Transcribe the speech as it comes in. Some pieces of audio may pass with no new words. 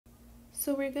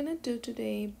So we're gonna do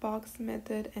today box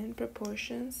method and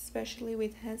proportions, especially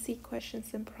with HESI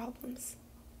questions and problems.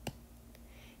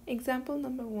 Example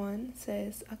number 1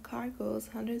 says a car goes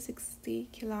 160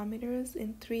 kilometers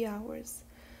in 3 hours.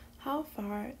 How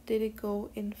far did it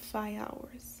go in 5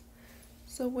 hours?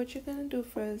 So what you're gonna do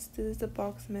first, this is the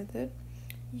box method.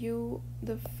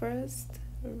 The first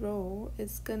row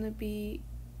is gonna be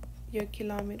your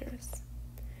kilometers.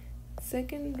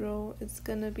 Second row is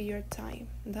gonna be your time,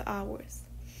 the hours.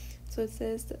 So it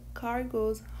says the car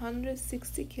goes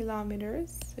 160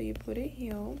 kilometers, so you put it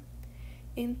here,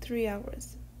 in 3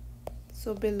 hours.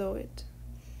 So below it,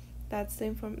 that's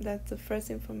the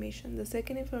first information. The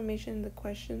second information in the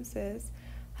question says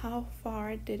how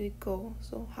far did it go?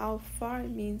 So how far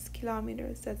means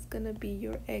kilometers. That's gonna be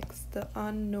your x, the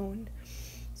unknown.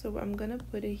 So I'm gonna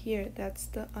put it here. That's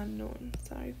the unknown.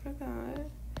 Sorry for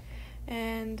that.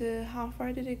 And how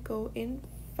far did it go in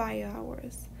 5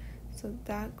 hours? So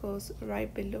that goes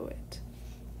right below it.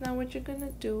 Now what you're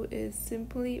gonna do is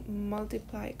simply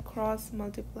multiply, cross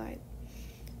multiply.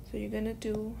 So you're gonna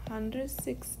do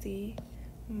 160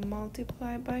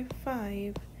 multiplied by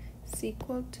 5 is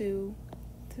equal to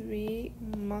 3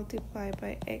 multiplied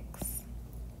by x.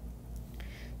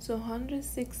 So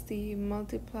 160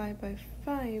 multiplied by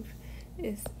 5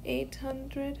 is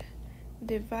 800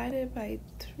 divided by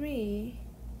 3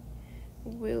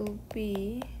 will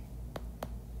be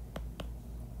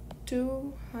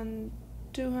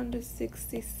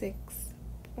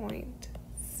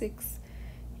 266.6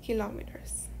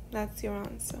 kilometers. That's your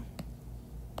answer.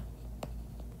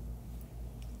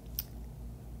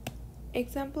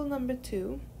 Example number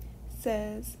 2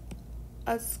 says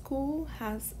a school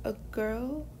has a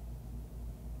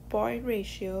girl-boy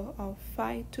ratio of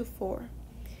 5:4.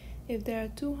 If there are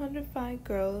 205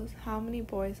 girls, how many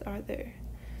boys are there?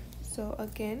 So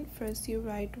again, first you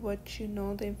write what you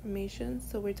know, the information.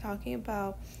 So we're talking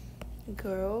about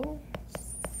girls,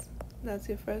 that's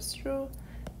your first row,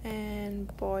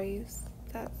 and boys,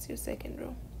 that's your second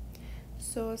row.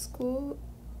 So a school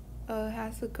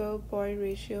has a girl-boy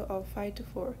ratio of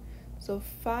 5:4. So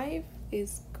 5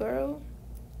 is girl,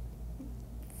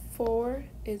 4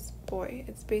 is boy.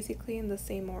 It's basically in the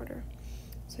same order.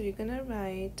 So you're gonna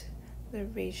write the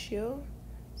ratio.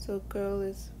 So girl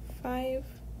is 5,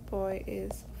 boy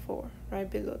is 4, right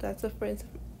below. That's the first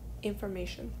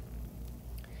information.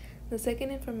 The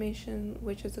second information,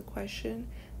 which is a question,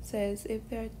 says if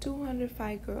there are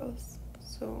 205 girls,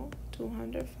 so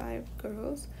 205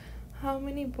 girls, how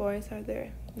many boys are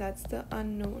there? That's the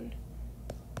unknown.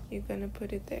 You're gonna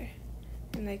put it there.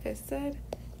 And like I said,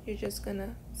 you're just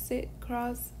gonna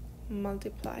cross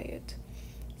multiply it.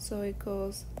 So it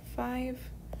goes 5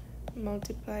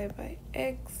 multiplied by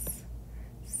x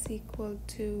is equal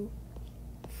to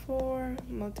 4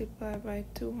 multiplied by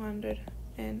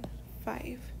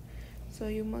 205. So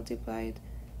you multiplied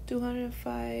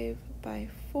 205 by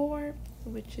 4,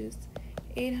 which is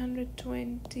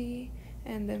 820,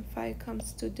 and then 5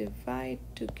 comes to divide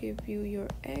to give you your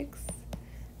x,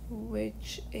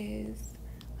 which is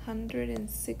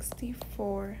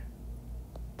 164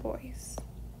 boys.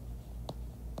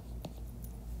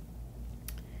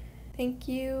 Thank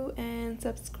you, and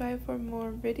subscribe for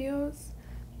more videos.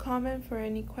 Comment for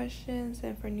any questions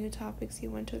and for new topics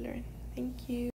you want to learn. Thank you.